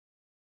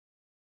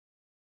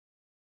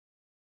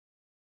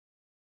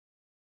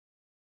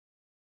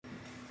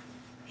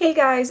Hey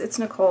guys, it's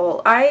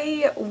Nicole.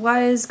 I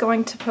was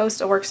going to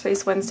post a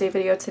Workspace Wednesday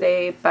video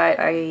today, but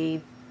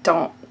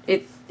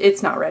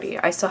it's not ready.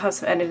 I still have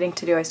some editing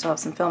to do, I still have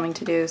some filming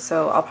to do,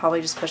 so I'll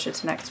probably just push it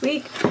to next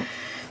week.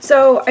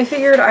 So I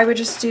figured I would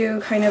just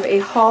do kind of a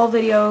haul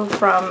video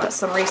from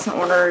some recent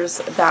orders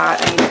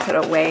that I need to put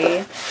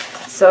away.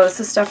 So this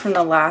is stuff from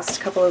the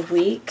last couple of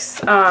weeks.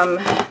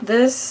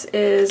 This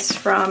is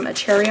from a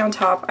Cherry on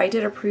Top. I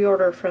did a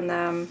pre-order from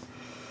them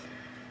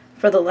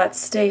for the Let's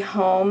Stay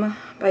Home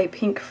by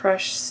Pink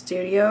Fresh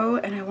Studio,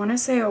 and I want to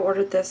say I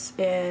ordered this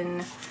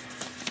in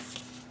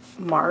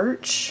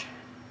March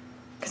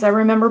because I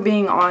remember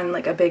being on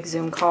like a big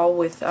Zoom call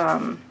with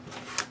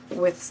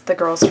the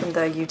girls from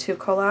the YouTube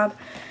collab,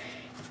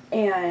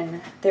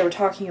 and they were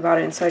talking about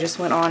it, and so I just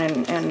went on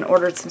and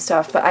ordered some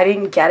stuff, but I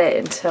didn't get it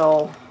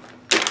until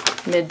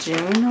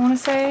mid-June, I want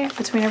to say,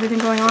 between everything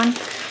going on.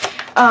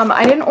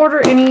 I didn't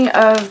order any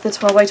of the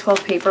 12 by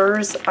 12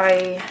 papers.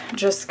 I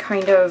just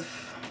kind of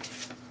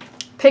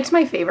picked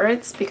my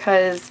favorites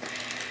because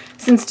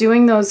since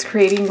doing those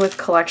Creating with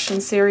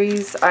Collection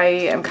series, I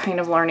am kind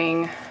of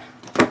learning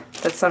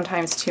that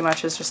sometimes too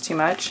much is just too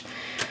much.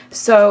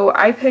 So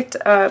I picked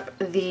up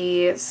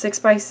the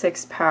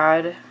 6x6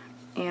 pad,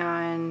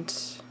 and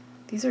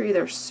these are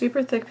either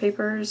super thick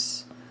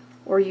papers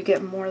or you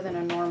get more than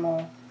a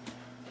normal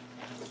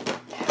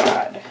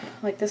pad.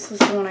 Like this is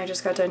the one I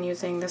just got done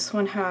using. This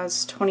one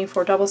has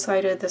 24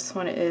 double-sided, this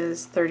one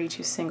is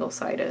 32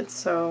 single-sided.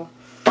 So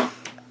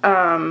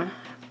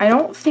I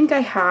don't think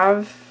I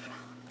have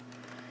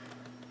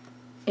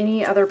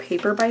any other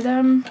paper by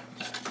them.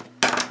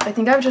 I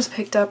think I've just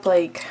picked up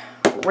like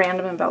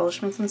random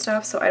embellishments and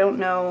stuff, so I don't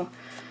know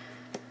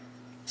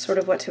sort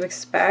of what to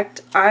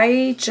expect.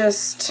 I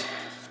just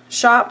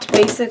shopped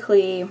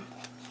basically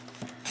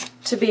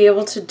to be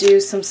able to do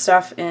some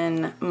stuff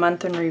in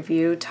month in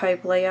review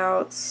type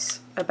layouts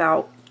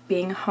about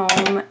being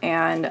home,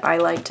 and I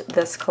liked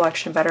this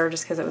collection better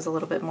just because it was a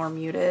little bit more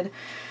muted.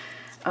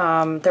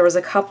 There was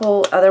a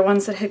couple other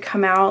ones that had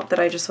come out that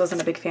I just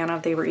wasn't a big fan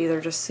of. They were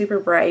either just super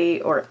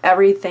bright or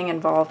everything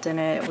involved in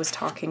it was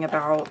talking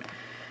about,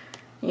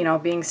 you know,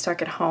 being stuck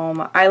at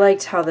home. I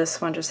liked how this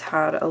one just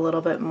had a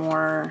little bit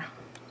more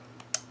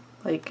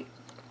like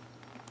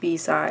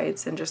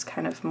B-sides and just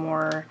kind of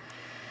more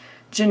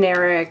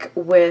generic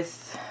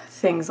with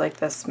things like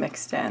this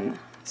mixed in.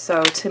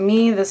 So to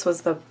me, this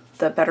was the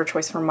better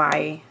choice for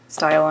my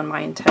style and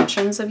my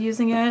intentions of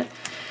using it.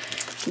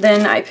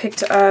 Then I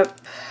picked up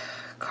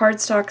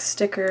cardstock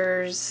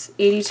stickers,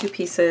 82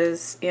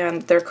 pieces,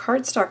 and they're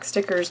cardstock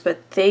stickers,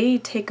 but they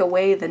take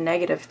away the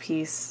negative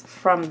piece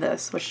from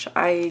this, which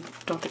I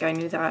don't think I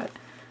knew that.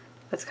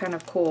 That's kind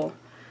of cool.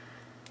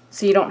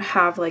 So you don't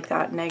have like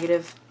that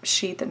negative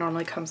sheet that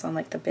normally comes on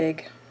like the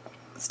big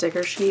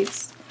sticker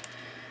sheets.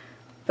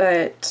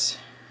 But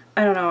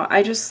I don't know,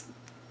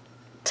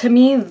 to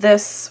me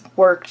this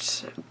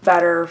worked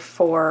better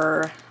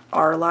for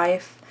our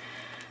life.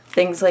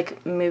 Things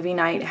like movie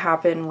night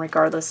happen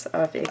regardless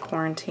of a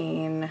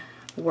quarantine.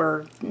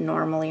 We're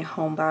normally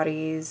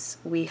homebodies.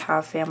 We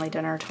have family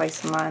dinner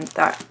twice a month,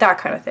 that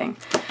kind of thing.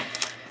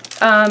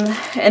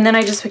 And then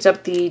I just picked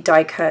up the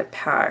die cut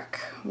pack,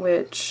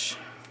 which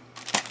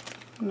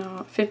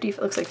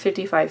looks like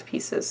 55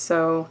 pieces.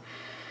 So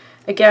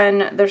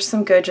again, there's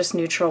some good just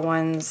neutral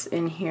ones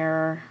in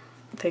here.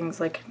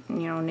 Things like,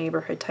 you know,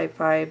 neighborhood type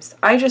vibes.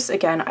 I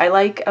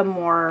like a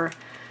more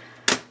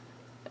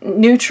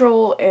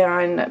neutral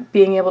and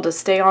being able to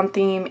stay on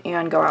theme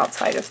and go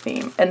outside of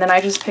theme. And then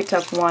I just picked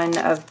up one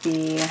of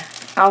the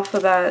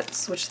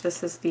alphabets, which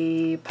this is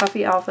the Puffy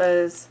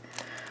Alphas.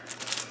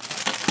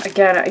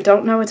 Again, I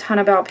don't know a ton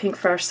about Pink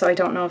Fresh, so I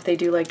don't know if they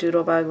do like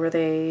Doodlebug where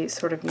they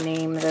sort of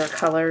name their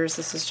colors.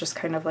 This is just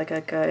kind of like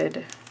a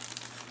good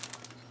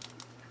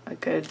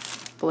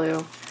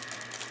blue.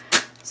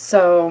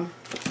 So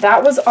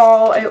that was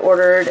all I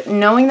ordered,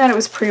 knowing that it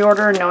was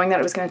pre-order, knowing that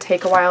it was going to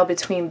take a while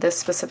between this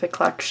specific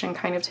collection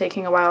kind of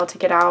taking a while to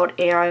get out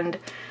and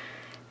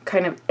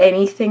kind of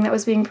anything that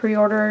was being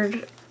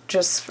pre-ordered,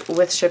 just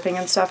with shipping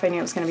and stuff. I knew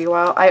it was going to be a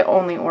while. I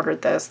only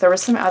ordered this. There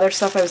was some other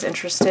stuff I was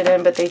interested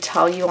in, but they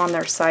tell you on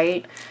their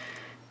site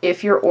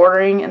if you're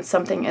ordering and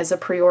something is a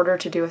pre-order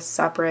to do a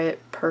separate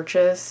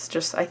purchase.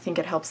 Just, I think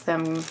it helps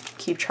them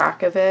keep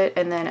track of it,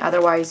 and then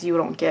otherwise you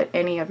don't get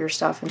any of your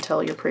stuff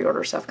until your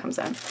pre-order stuff comes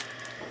in.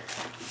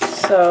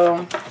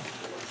 So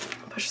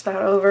push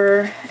that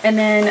over, and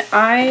then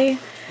I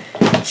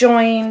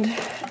joined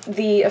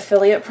the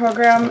affiliate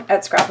program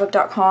at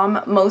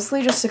Scrapbook.com,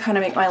 mostly just to kind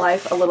of make my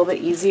life a little bit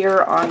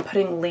easier on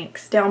putting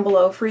links down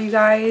below for you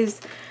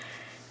guys.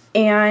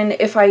 And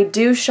if I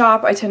do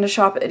shop, I tend to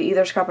shop at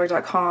either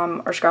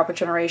Scrapbook.com or Scrapbook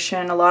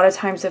Generation. A lot of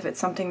times if it's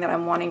something that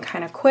I'm wanting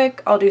kind of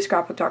quick, I'll do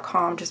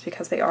Scrapbook.com just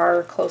because they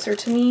are closer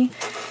to me.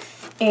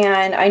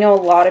 And I know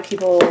a lot of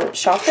people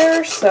shop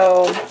there,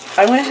 so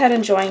I went ahead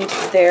and joined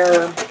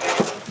their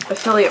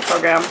affiliate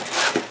program.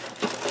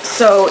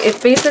 So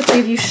if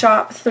you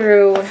shop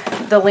through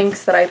the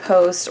links that I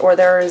post, or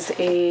there's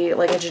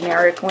a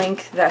generic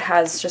link that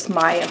has just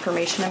my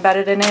information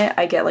embedded in it,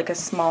 I get like a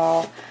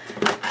small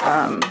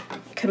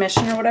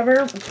commission or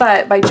whatever,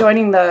 but by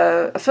joining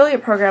the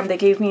affiliate program, they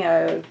gave me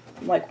a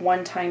like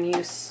one-time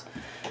use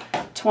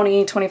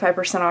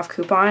 25% off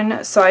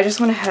coupon. So I just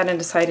went ahead and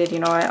decided, you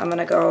know what, I'm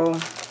gonna go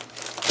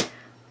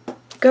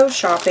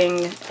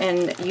shopping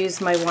and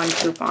use my one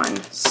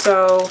coupon.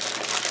 So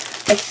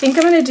I think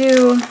I'm gonna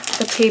do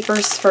the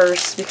papers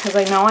first, because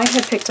I know I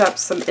had picked up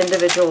some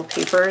individual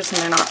papers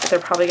and they're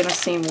probably gonna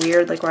seem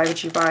weird, like why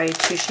would you buy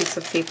 2 sheets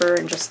of paper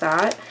and just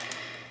that?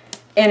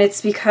 And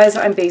it's because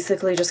I'm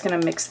basically just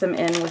gonna mix them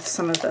in with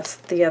some of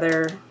the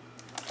other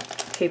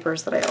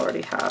papers that I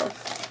already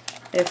have,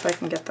 if I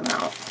can get them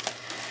out.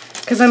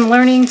 Because I'm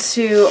learning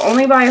to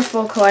only buy a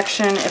full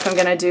collection if I'm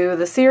gonna do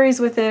the series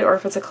with it, or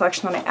if it's a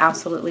collection that I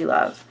absolutely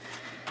love.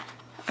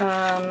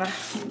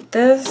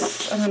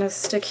 This I'm gonna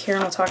stick here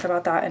and we'll talk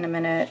about that in a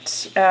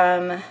minute.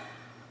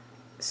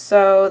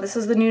 So this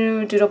is the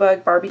new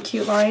Doodlebug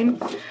Barbecue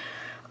line.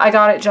 I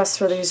got it just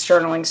for these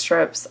journaling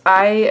strips.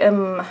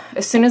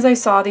 As soon as I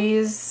saw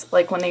these,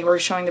 like when they were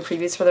showing the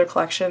previews for their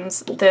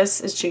collections,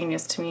 this is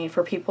genius to me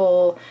for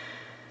people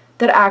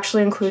that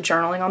actually include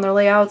journaling on their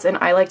layouts, and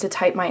I like to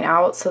type mine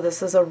out, so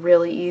this is a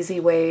really easy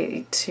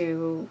way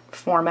to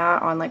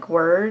format on like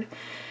Word.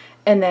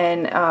 And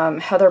then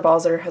Heather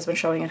Balzer has been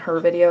showing in her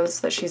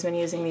videos that she's been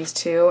using these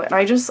too, and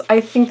I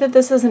think that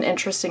this is an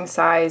interesting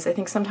size. I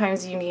think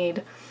sometimes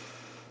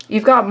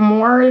you've got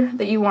more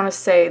that you want to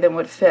say than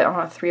would fit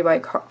on a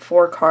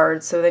 3x4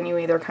 card, so then you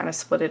either kind of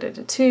split it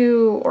into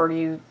 2, or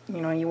you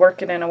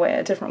work it in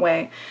a different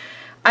way.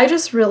 I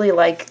just really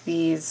like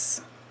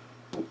these,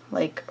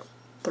 like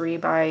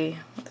this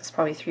is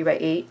probably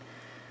 3x8.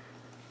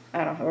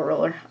 I don't have a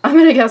ruler. I'm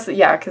gonna guess that,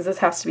 yeah, because this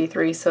has to be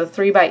 3, so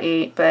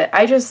 3x8. But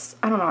I don't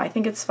know, I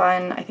think it's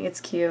fun. I think it's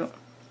cute.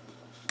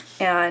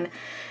 And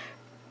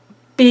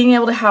being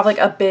able to have like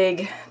a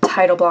big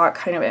title block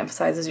kind of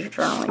emphasizes your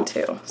journaling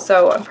too.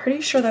 So I'm pretty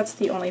sure that's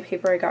the only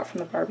paper I got from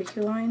the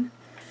barbecue line.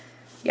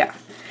 Yeah.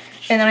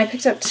 And then I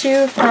picked up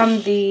 2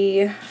 from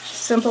the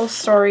Simple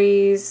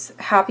Stories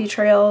Happy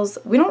Trails.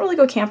 We don't really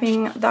go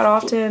camping that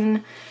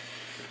often.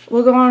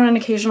 We'll go on an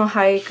occasional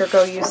hike or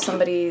go use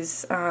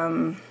somebody's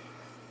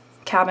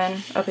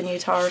cabin up in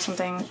Utah or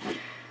something.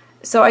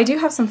 So I do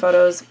have some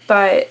photos,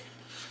 but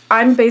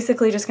I'm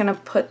basically just going to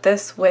put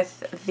this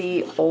with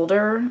the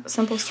older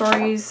Simple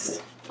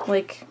Stories,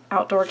 like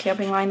outdoor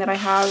camping line that I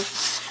have.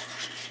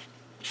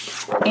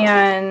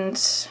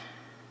 And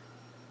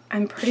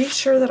I'm pretty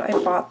sure that I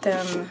bought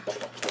them,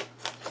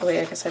 oh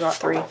wait, I guess I bought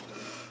 3.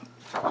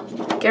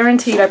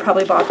 Guaranteed I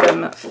probably bought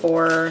them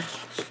for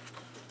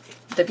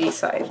the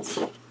B-sides,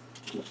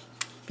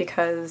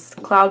 because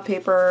Cloud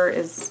Paper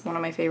is one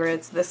of my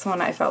favorites. This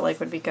one I felt like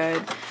would be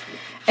good.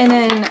 And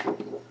then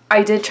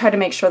I did try to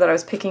make sure that I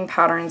was picking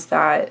patterns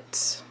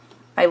that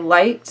I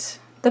liked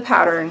the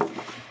pattern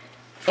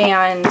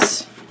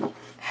and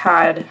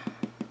had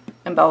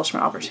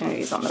embellishment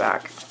opportunities on the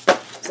back.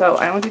 So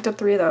I only picked up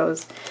 3 of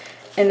those.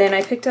 And then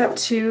I picked up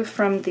 2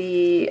 from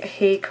the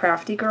Hey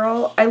Crafty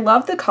Girl. I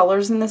love the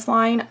colors in this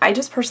line. I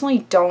just personally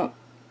don't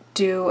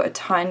do a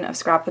ton of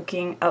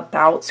scrapbooking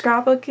about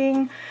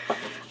scrapbooking.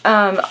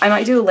 I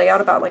might do a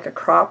layout about like a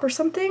crop or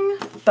something,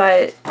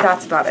 but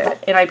that's about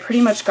it. And I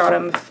pretty much got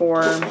them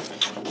for, I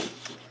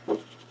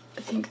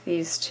think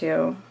these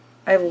 2.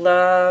 I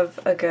love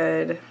a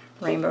good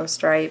rainbow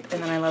stripe,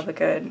 and then I love a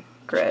good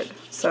grid.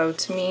 So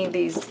to me,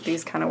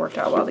 these kind of worked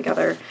out well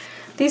together.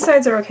 These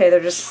sides are okay,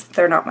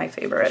 they're not my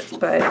favorite,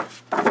 but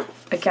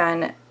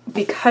again,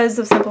 because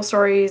of Simple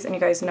Stories, and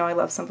you guys know I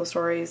love Simple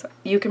Stories,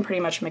 you can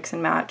pretty much mix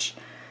and match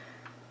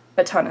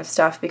a ton of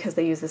stuff because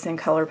they use the same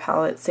color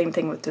palette. Same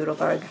thing with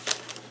Doodlebug.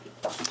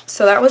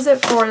 So that was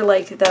it for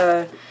like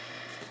the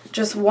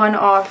just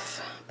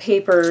one-off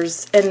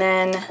papers. And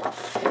then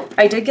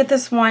I did get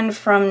this one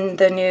from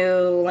the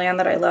new Land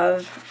That I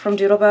Love from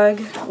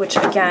Doodlebug, which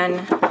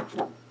again,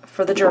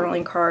 for the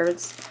journaling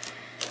cards.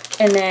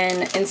 And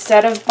then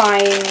instead of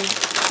buying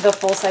the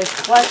full-size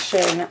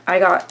collection, I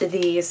got the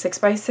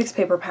 6x6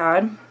 paper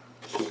pad.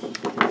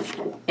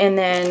 And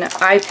then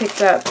I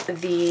picked up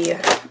the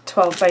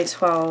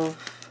 12x12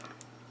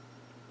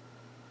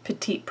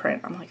 petite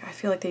print. I'm like, I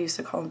feel like they used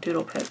to call them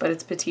doodle print, but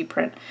it's petite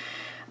print.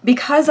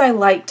 Because I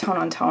like tone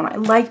on tone, I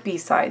like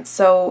B-sides.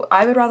 So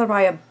I would rather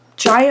buy a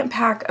giant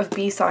pack of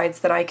B-sides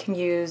that I can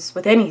use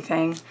with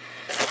anything,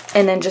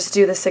 and then just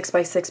do the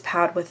 6x6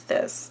 pad with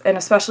this. And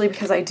especially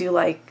because I do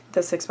like the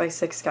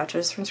 6x6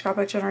 sketches from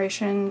Scrapbook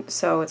Generation,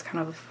 so it's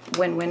kind of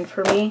win-win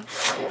for me.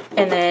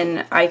 And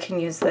then I can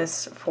use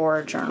this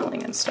for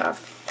journaling and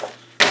stuff.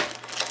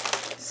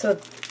 So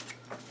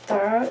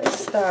that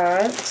is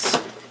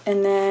that.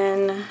 And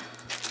then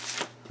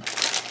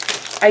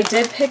I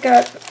did pick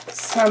up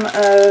some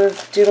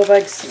of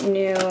Doodlebug's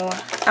new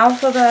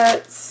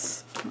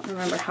alphabets. I don't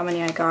remember how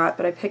many I got,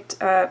 but I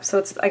picked up,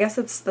 so I guess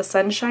it's the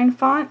Sunshine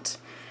font.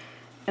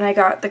 And I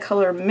got the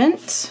color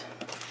Mint,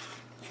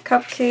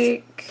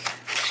 Cupcake,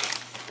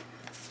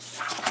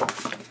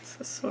 what's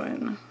this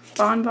one?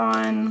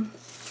 Bonbon,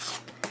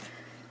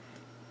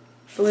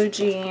 Blue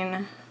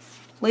Jean,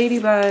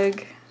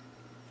 Ladybug,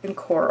 and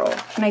Coral.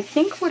 And I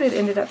think what it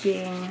ended up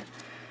being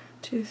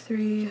 2,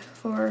 3,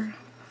 4,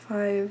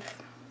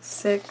 5,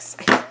 6.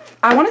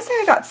 I want to say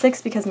I got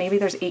 6 because maybe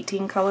there's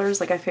 18 colors.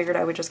 Like I figured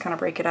I would just kind of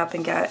break it up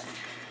and get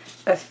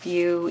a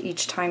few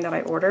each time that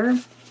I order.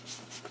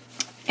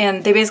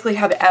 And they basically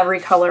have every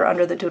color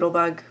under the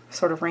Doodlebug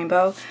sort of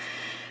rainbow.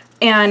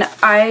 And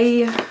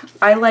I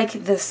like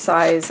this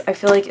size. I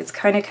feel like it's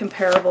kind of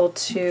comparable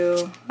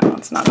to, oh,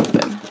 it's not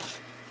open.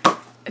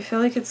 I feel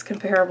like it's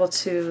comparable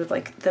to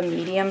like the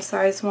medium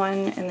size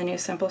one in the new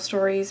Simple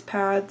Stories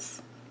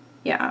pads.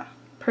 Yeah,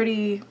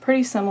 pretty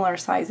similar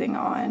sizing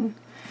on.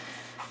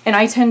 And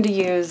I tend to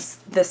use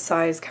this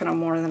size kind of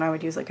more than I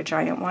would use like a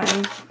giant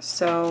one.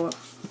 So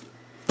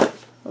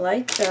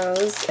like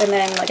those. And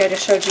then like I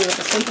just showed you with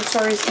the Simple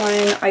Stories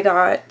one, I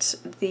got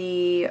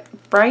the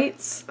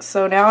brights.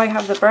 So now I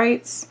have the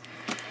brights,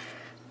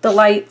 the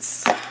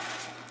lights,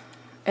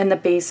 and the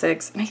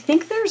basics. And I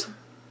think there's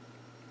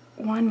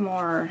one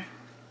more,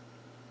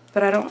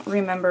 but I don't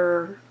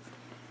remember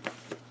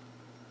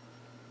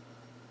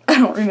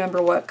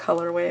what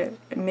colorway.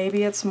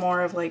 Maybe it's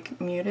more of like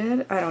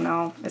muted. I don't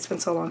know. It's been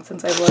so long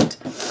since I've looked.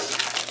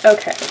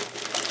 Okay.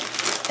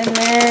 And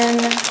then,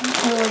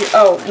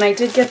 oh, and I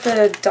did get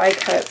the die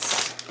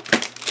cuts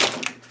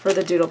for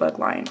the Doodlebug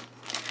line.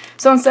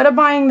 So instead of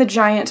buying the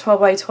giant 12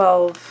 by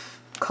 12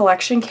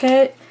 collection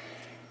kit,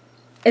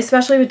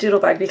 especially with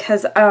Doodlebug,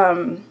 because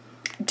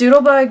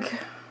Doodlebug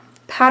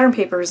pattern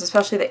papers,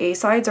 especially the A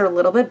sides, are a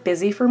little bit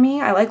busy for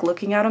me. I like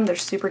looking at them. They're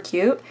super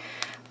cute.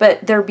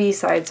 But their B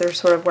sides are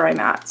sort of where I'm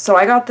at. So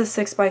I got the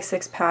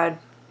 6x6 pad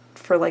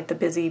for like the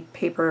busy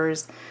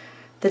papers,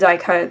 the die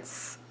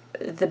cuts,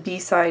 the B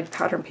side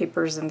pattern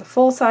papers in the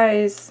full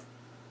size,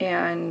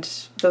 and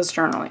those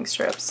journaling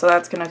strips. So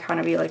that's going to kind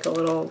of be like a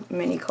little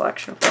mini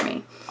collection for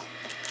me.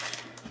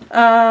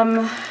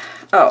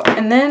 Oh,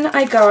 and then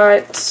I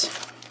got,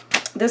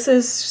 this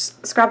is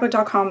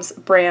Scrapbook.com's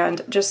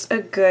brand, just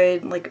a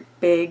good like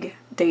big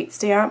date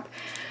stamp.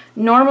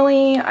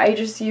 Normally I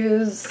just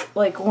use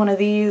like one of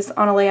these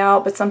on a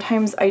layout, but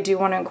sometimes I do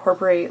want to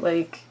incorporate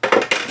like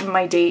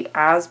my date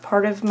as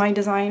part of my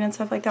design and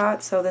stuff like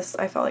that. So this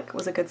I felt like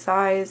was a good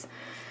size.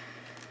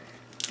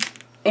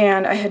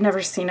 And I had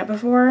never seen it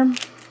before.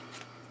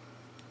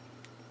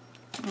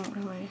 Oh,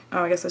 really?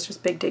 Oh, I guess it's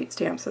just big date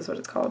stamps is what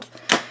it's called.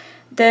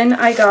 Then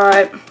I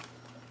got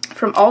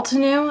from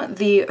Altenew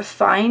the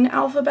fine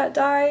alphabet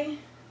die.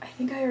 I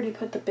think I already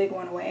put the big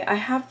one away. I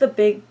have the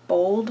big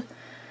bold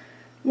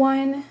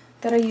one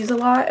that I use a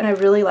lot and I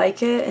really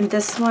like it. And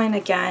this one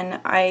again,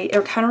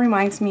 it kind of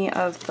reminds me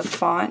of the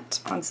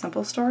font on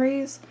Simple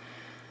Stories.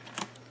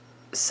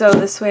 So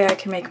this way I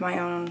can make my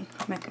own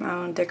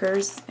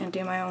dickers and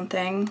do my own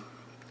thing.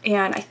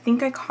 And I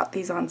think I caught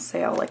these on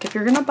sale. Like if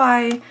you're gonna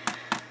buy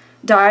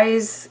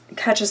dies,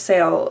 catch a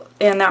sale.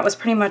 And that was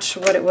pretty much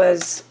what it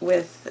was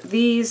with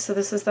these. So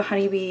this is the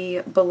honeybee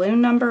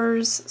balloon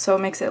numbers. So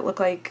it makes it look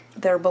like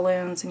they're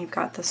balloons and you've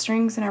got the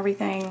strings and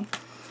everything.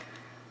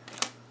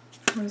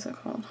 What is it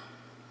called?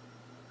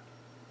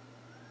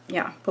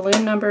 Yeah,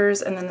 balloon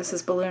numbers, and then this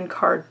is balloon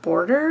card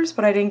borders,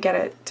 but I didn't get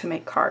it to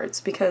make cards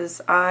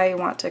because I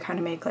want to kind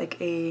of make like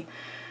a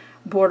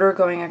border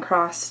going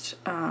across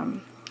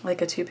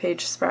like a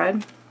 2-page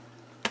spread.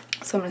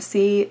 So I'm going to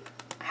see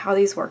how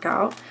these work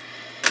out.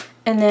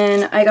 And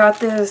then I got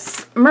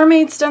this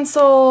mermaid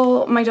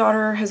stencil. My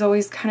daughter has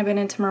always kind of been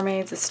into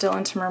mermaids, is still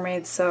into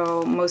mermaids,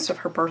 so most of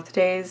her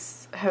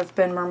birthdays have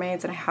been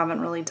mermaids, and I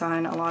haven't really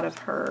done a lot of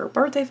her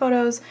birthday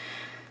photos.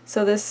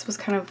 So this was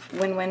kind of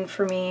win-win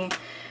for me.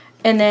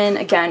 And then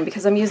again,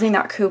 because I'm using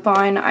that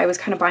coupon, I was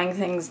kind of buying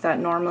things that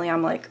normally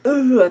I'm like,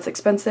 ooh, that's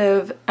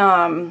expensive.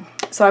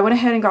 So I went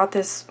ahead and got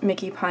this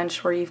Mickey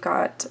punch where you've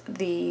got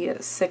the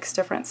 6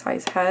 different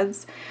size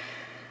heads.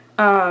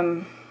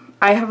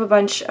 I have a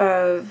bunch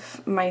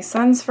of my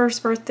son's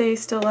first birthday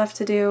still left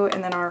to do,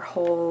 and then our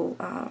whole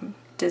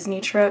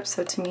Disney trip.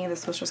 So to me,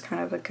 this was just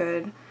kind of a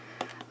good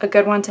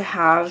one to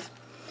have.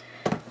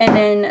 And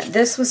then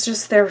this was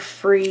just their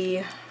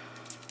free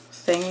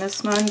thing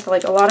this month.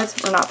 Like a lot of,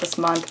 or not this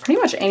month, pretty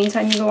much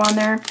anytime you go on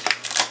there,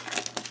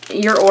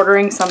 you're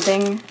ordering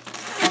something,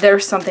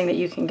 there's something that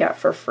you can get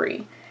for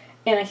free.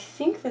 And I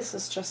think this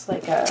is just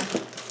like a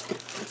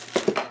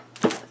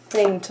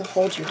thing to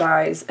hold your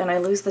dies, and I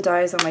lose the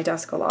dies on my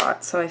desk a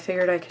lot, so I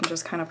figured I can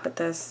just kind of put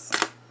this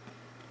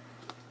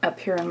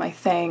up here in my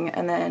thing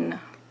and then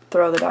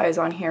throw the dies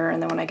on here,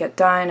 and then when I get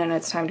done and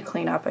it's time to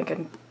clean up, I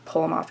can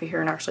pull them off of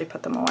here and actually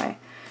put them away.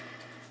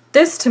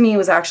 This to me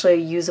was actually a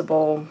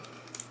usable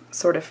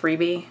sort of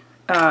freebie.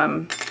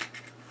 I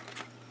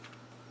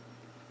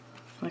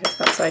guess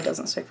that side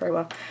doesn't stick very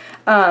well.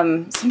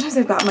 Sometimes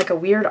I've gotten like a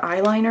weird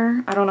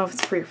eyeliner. I don't know if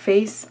it's for your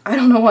face. I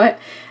don't know what.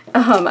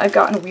 I've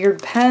gotten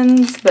weird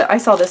pens, but I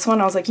saw this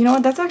one. I was like, you know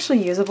what? That's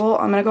actually usable.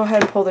 I'm going to go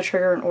ahead and pull the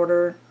trigger and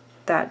order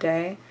that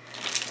day.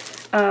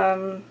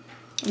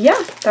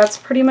 Yeah, that's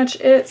pretty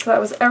much it. So that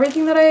was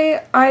everything that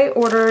I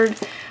ordered.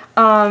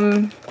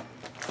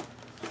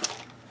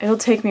 It'll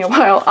take me a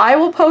while. I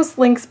will post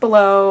links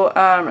below,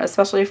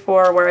 especially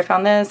for where I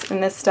found this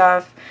and this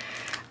stuff.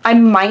 I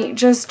might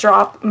just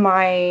drop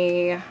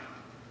my,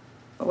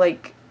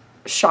 like,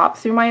 shop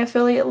through my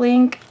affiliate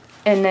link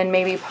and then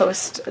maybe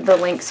post the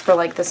links for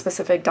like the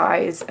specific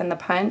dies and the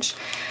punch.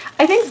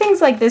 I think things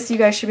like this you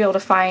guys should be able to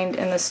find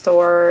in the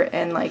store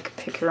and like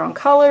pick your own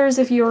colors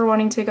if you were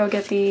wanting to go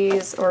get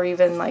these, or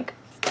even like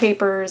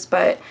papers.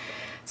 But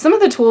some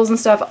of the tools and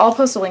stuff, I'll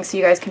post a link so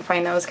you guys can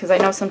find those, because I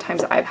know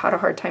sometimes I've had a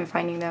hard time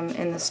finding them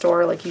in the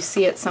store. Like you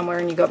see it somewhere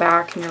and you go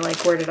back and you're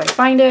like, where did I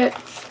find it?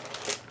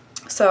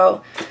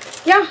 So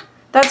yeah,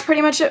 that's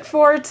pretty much it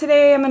for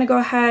today. I'm going to go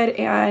ahead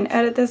and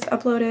edit this,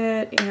 upload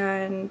it,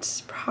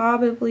 and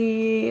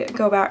probably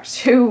go back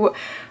to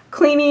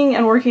cleaning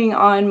and working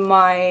on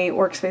my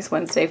Workspace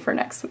Wednesday for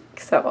next week.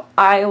 So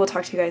I will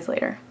talk to you guys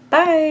later.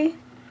 Bye!